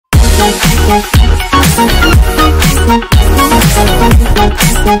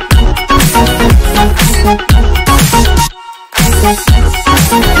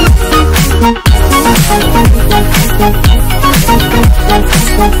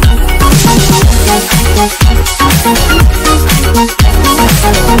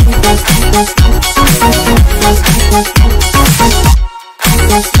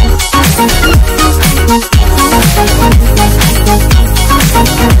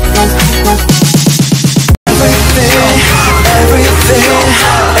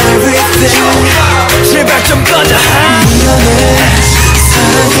제발 좀 꺼져.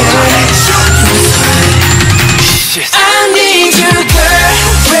 I need you girl.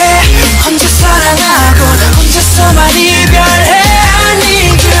 왜 혼자 사랑하고 혼자서만 이별해. I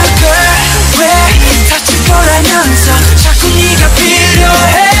need you girl. 왜 다칠 거라면서 자꾸 네가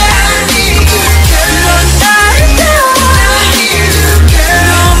필요해. I need you girl. 넌 나를 태워. I need you girl.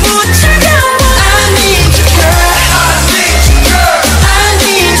 너무 차가워. I need you girl. I need you girl. I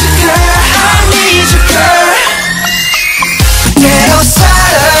need you girl. I need you girl. 내로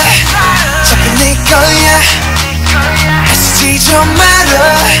살아. 자꾸 네 거야. 애쓰지 좀 말아.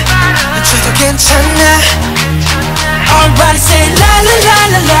 어쩌다 괜찮아. Alright, say la la la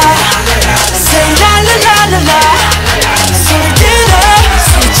la la. Say la la la la la. 소리 질러,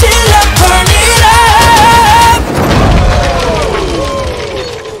 소리 질러, burn it up.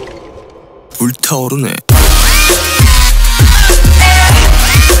 불타오르네.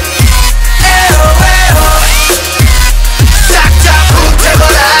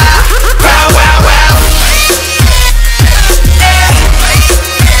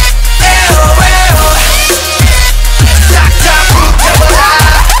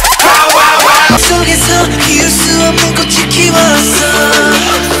 속에서 이을 수 없는 꽃이 키웠어.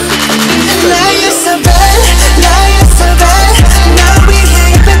 Like you're so bad, like you're so bad. 나 위해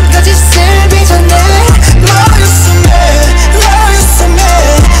이 밤까지 슬비 전에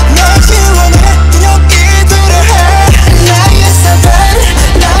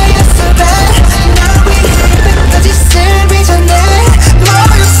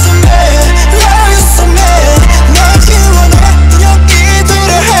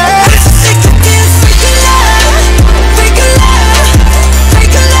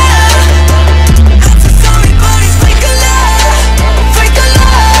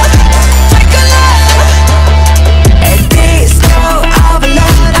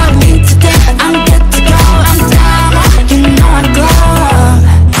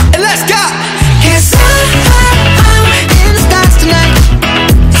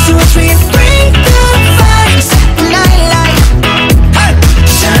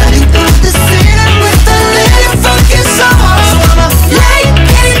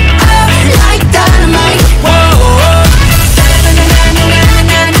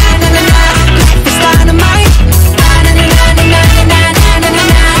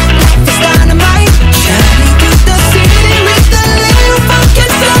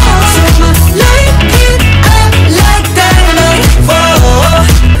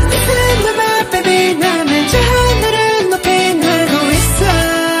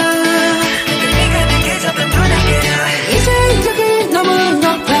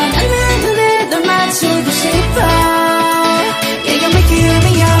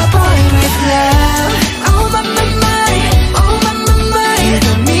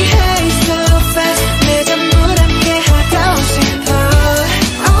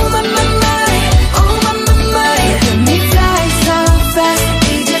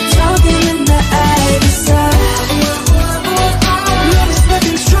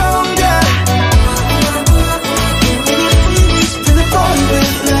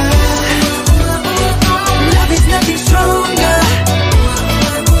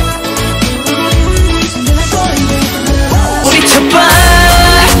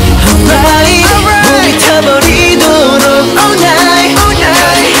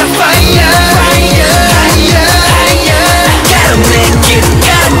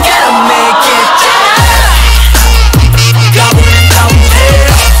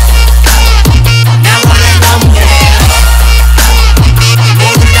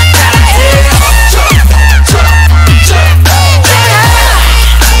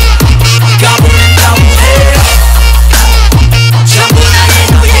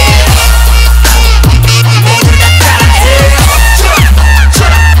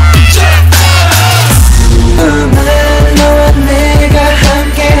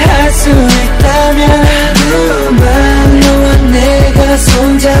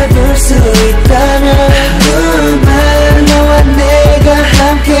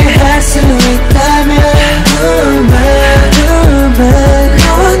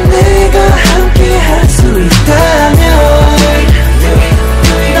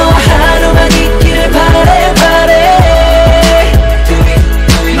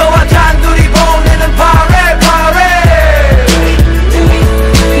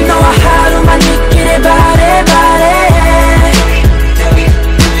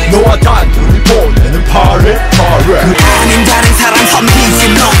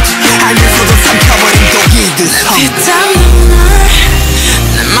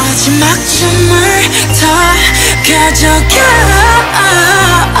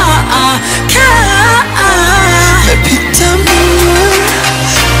내 피땀눈물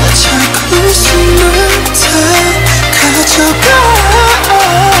나 자꾸 숨을 다 가져가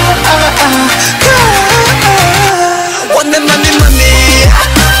One and money money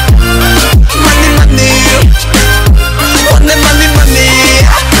Money money One and money money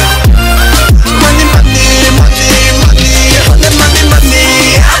Money money money money One and money money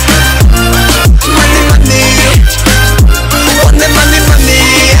Money money One and money money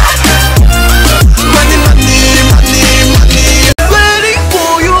Money money money money Waiting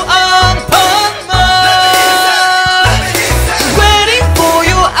for you I'm on my Waiting for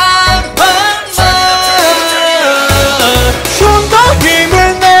you I'm on my 좀더 힘을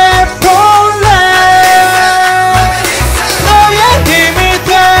내볼래 너의 힘이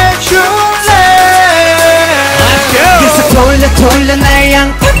돼줄래 계속 돌려 내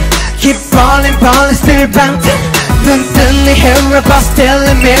양푼 Keep falling falling still 방탄 눈 뜬 네 hero but still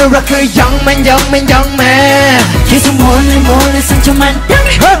a miracle 영만 계속 몰래 상처만 땅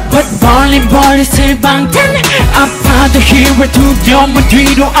But falling still 방탄 아파도 hero 두려움은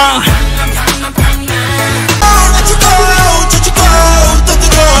뒤로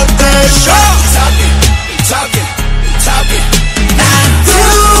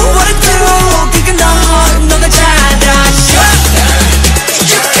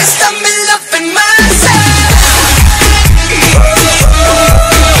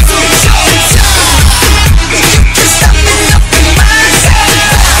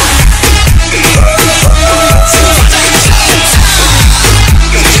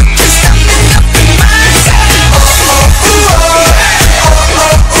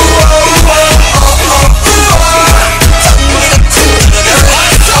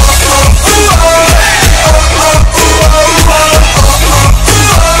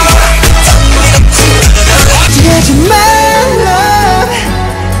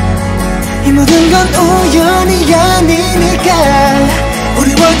이 모든 건 우연이 아니니까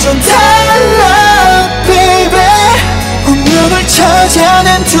우리 완전 달라 baby 운명을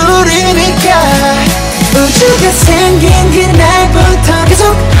찾아낸 둘이니까 우주가 생긴 그날부터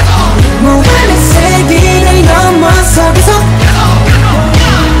계속 무한의 세기를 넘어서 계속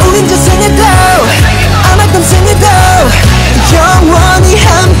우린 저생에도 아마 땀생에도 영원히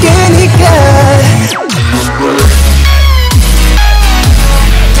함께니까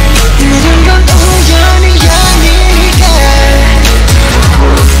모든 건 우연이 아니니까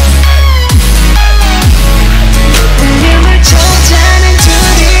운명을 찾아낸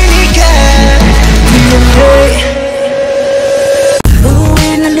둘이니까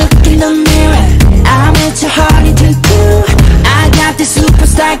When I look in the mirror I'm with your heart into two I got this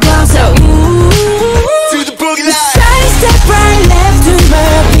superstar glow so to the boogie line Side step right left to my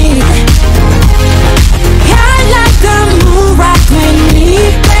beat I like the move right with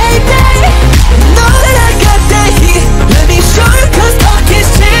me Know that I got that heat Let me show you cause talk is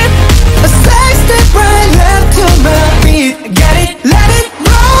cheap A side step right left to my beat Get it, let it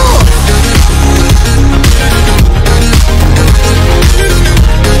roll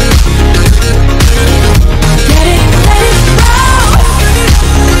Get it, let it roll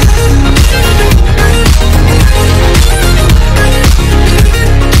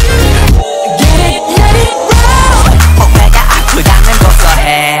Get it, let it roll 목배가 아프다면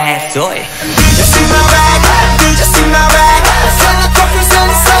고소해 소리 Just in my bag, just in my bag Sell a coffee, sell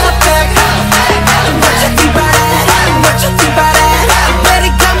a bag What you think about it? What you think about it?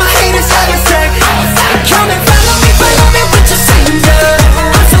 Better got my haters having sex Come and follow me with your singer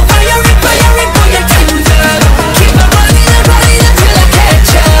I'm so fiery, boy, you're tender Keep on running until I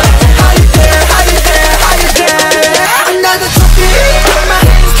catch up How you there, how you there, how you there? Another trophy, my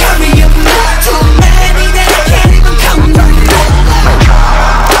hands carry you Too many that I can't even count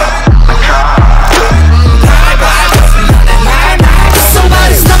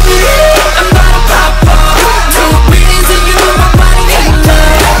Somebody stop me, I'm about to pop up 2 billions in you, my body hate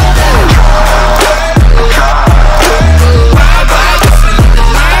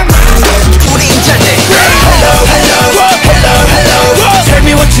우리 인자네 Hello, hello, hello, hello Tell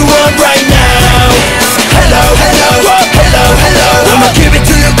me what you want right now Hello, hello, hello, hello I'ma give it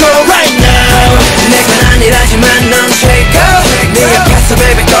to you girl right now 내 건 아니라지만 넌 최고 네 옆에서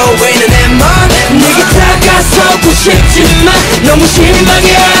baby 떠오르는 내 맘 네가 다가서고 싶지만 너무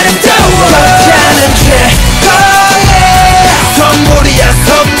심하게 아름다워 여자는 최고야 선물이야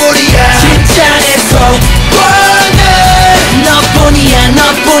선물이야 진짜 내 소원은 너뿐이야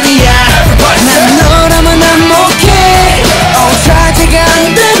너뿐이야 난 너라면 행복해 자제가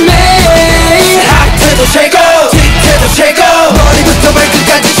안 되네 하트도 최고 뒷태도 최고 머리부터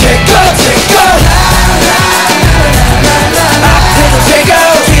발끝까지 최고 최고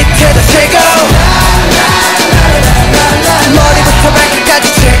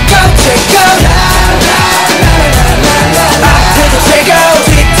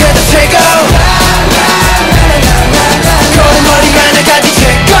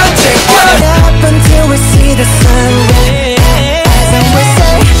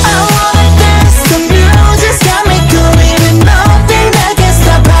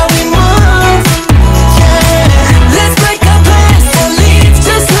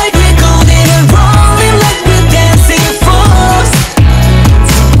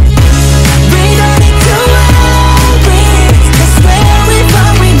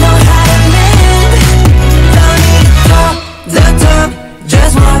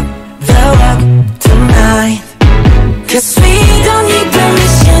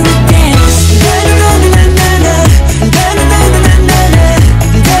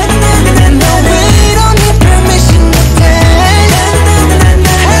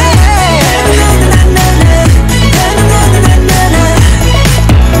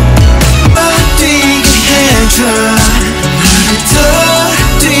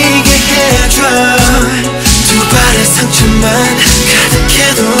두 발의 상처만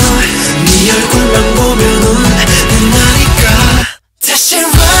가득해도 네 얼굴만 보면은 눈나니까 다시 run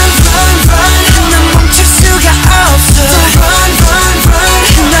run run 난 멈출 수가 없어 run run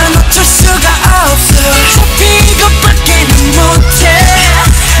run 난 멈출 수가 없어 좁힌 것밖에는 못해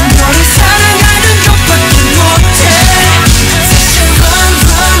너를 사랑하는 것밖에 못해 다시 run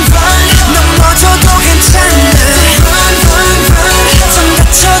run run 넘어져도 괜찮아 run run run 좀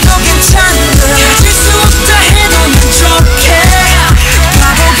다쳐도 괜찮아 가질 수 없다 해도 난 좋게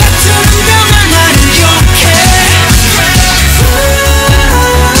바보 같은 운명은 나를 욕해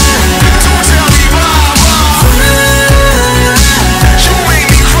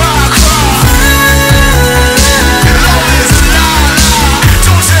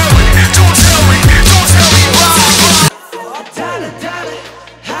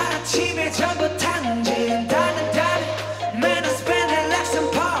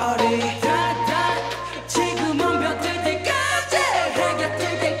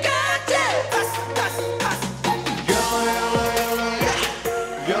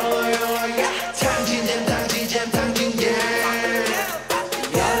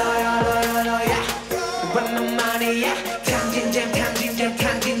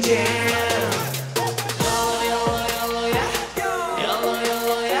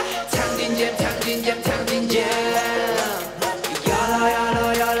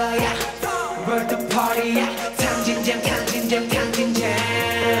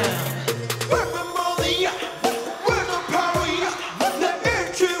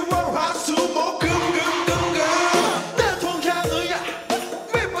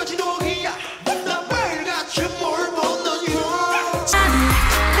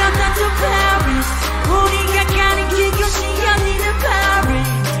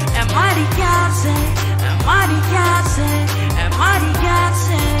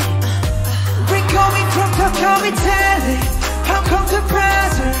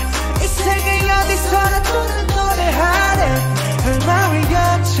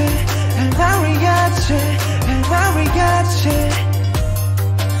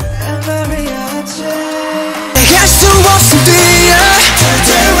갈 수 없음 뛰어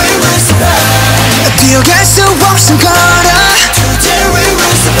Today we will survive 뛰어갈 수 없음 걸어 Today we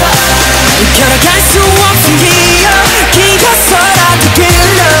will survive 걸어갈 수 없음 기어 기어서라도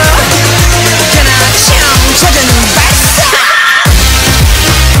빌려 그나참 찾아는 발사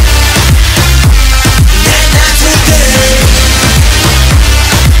난 not today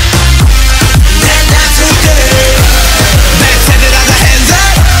난 not today 멘트들하다 hands up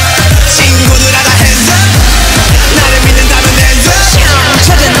친구들하다 hands up 나를 믿는다면 hands up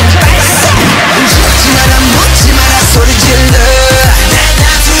찾아는 발사 죽지 마라 묻지 마라 소리 질러 난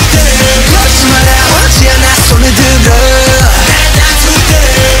not today 걷지 마라 오지 않아 손을 들어 난 not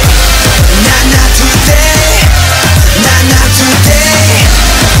today 난 not today 난 not today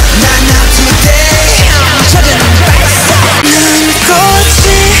난 not today 찾아는 발사 눈꽃이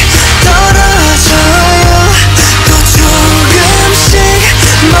떨어져요 또 조금씩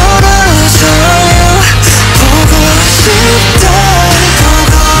멀어져요 보고 싶다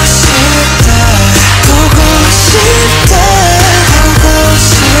보고 싶다 보고 싶다 보고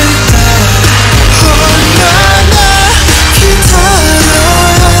싶다 얼마나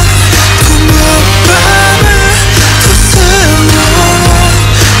기다려요 봄밤을 거슬러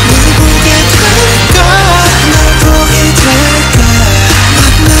널 보게 될까 널 보게 될까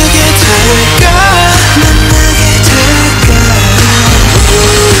만나게 될까 만나게 될까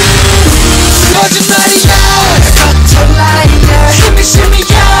거짓말이야 거짓말이야 힘이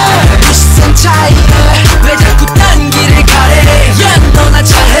심이야 비싼 차이야 왜 자꾸 딴 길을 가래 야 너나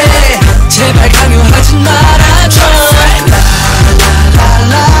잘해 제발 강요하지 말아줘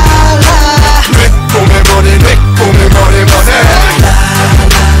라라라라라 매콤해버린 매콤해버리버네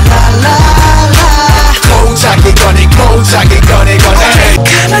라라라라라 고작이 거니 고작이 거니 거네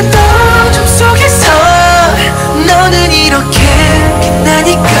가만 어둠 속에서 너는 이렇게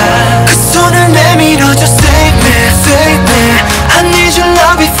빛나니까 그 손을 내밀어줘 save me save me I need your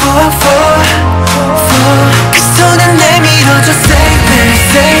love before 그 손을 내밀어줘 save me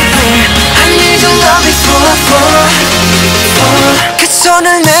save me I need your love before 그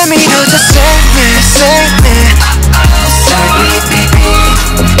손을 내밀어줘 save me save me save me baby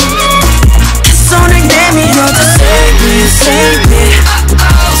그 손을 내밀어줘 save me save me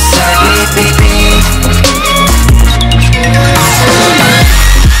save me baby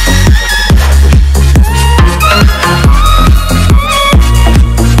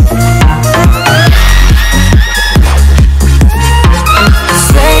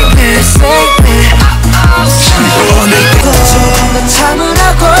save me save me 넌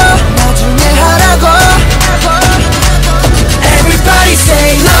참으라고 나중에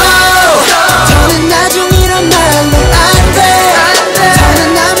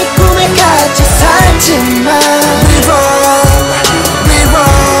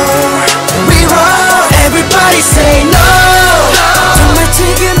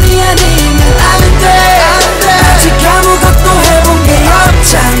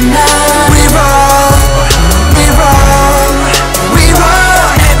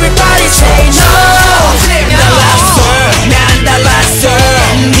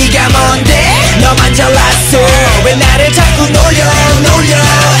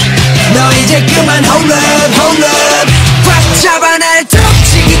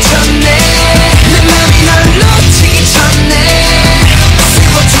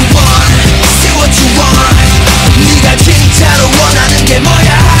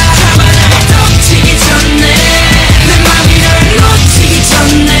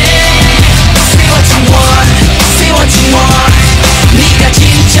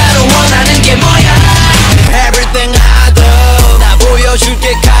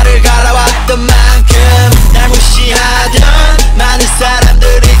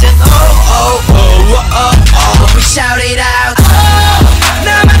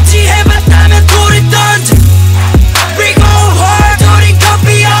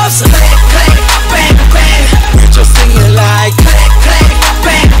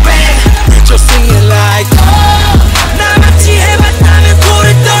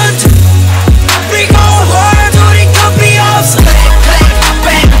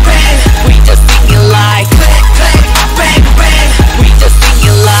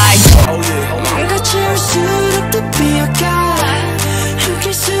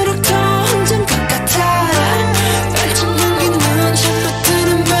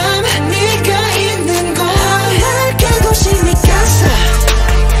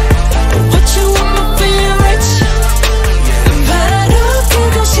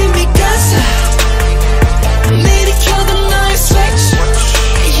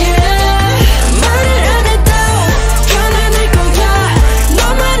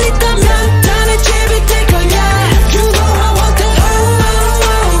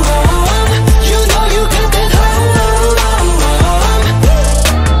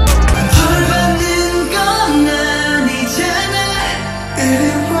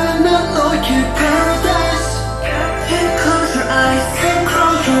Didn't wanna look you